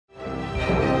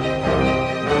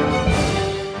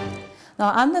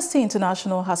Now, Amnesty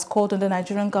International has called on the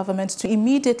Nigerian government to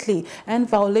immediately end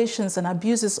violations and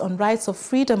abuses on rights of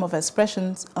freedom of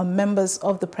expression on members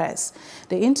of the press.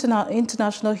 The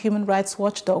International Human Rights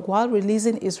Watchdog, while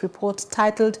releasing its report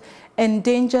titled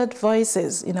Endangered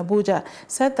Voices in Abuja,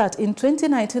 said that in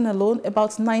 2019 alone,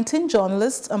 about 19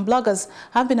 journalists and bloggers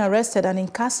have been arrested and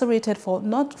incarcerated for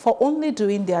only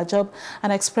doing their job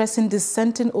and expressing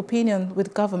dissenting opinion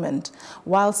with government,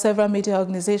 while several media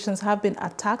organizations have been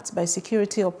attacked by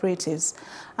security operatives.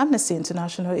 Amnesty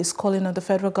International is calling on the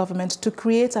federal government to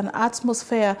create an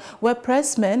atmosphere where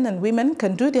pressmen and women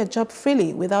can do their job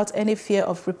freely without any fear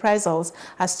of reprisals,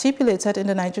 as stipulated in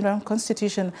the Nigerian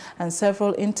Constitution and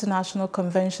several international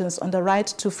conventions on the right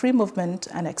to free movement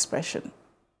and expression.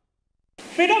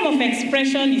 Freedom of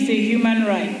expression is a human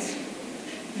right.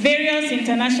 Various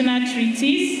international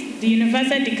treaties, the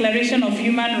Universal Declaration of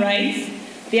Human Rights,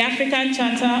 the African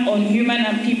Charter on Human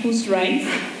and People's Rights,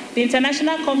 the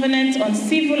International Covenant on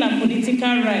Civil and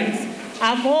Political Rights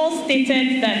have all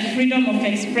stated that freedom of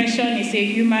expression is a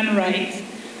human right,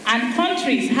 and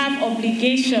countries have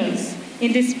obligations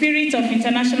in the spirit of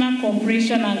international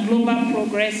cooperation and global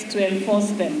progress to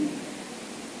enforce them.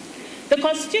 The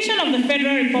Constitution of the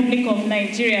Federal Republic of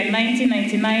Nigeria,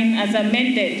 1999, as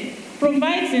amended,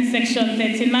 provides in Section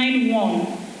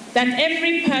 39(1) that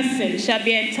every person shall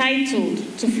be entitled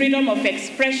to freedom of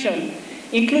expression,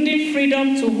 including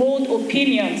freedom to hold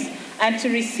opinions and to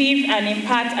receive and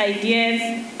impart ideas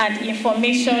and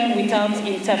information without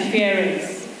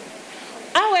interference.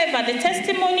 However, the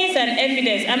testimonies and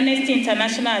evidence Amnesty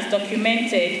International has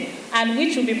documented, and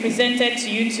which will be presented to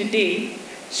you today,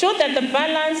 show that the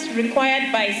balance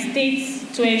required by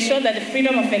states to ensure that the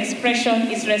freedom of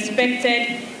expression is respected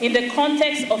in the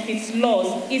context of its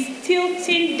laws is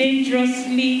tilting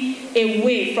dangerously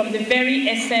away from the very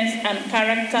essence and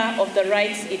character of the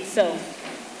rights itself.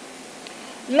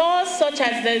 Laws such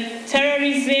as the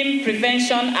Terrorism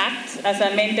Prevention Act, as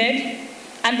amended,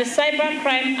 and the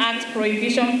Cybercrime Act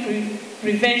Prohibition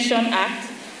Prevention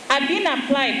Act are being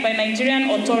applied by Nigerian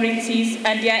authorities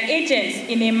and their agents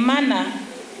in a manner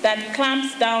that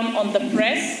clamps down on the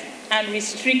press and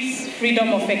restricts freedom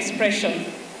of expression.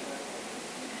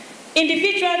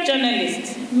 Individual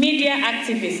journalists, media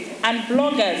activists, and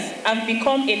bloggers have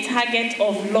become a target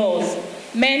of laws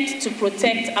meant to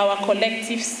protect our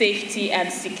collective safety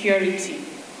and security.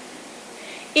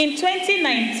 In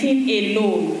 2019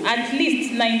 alone, at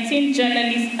least 19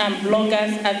 journalists and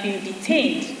bloggers have been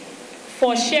detained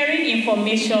for sharing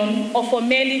information or for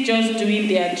merely just doing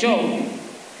their job.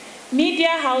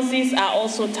 Media houses are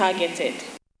also targeted.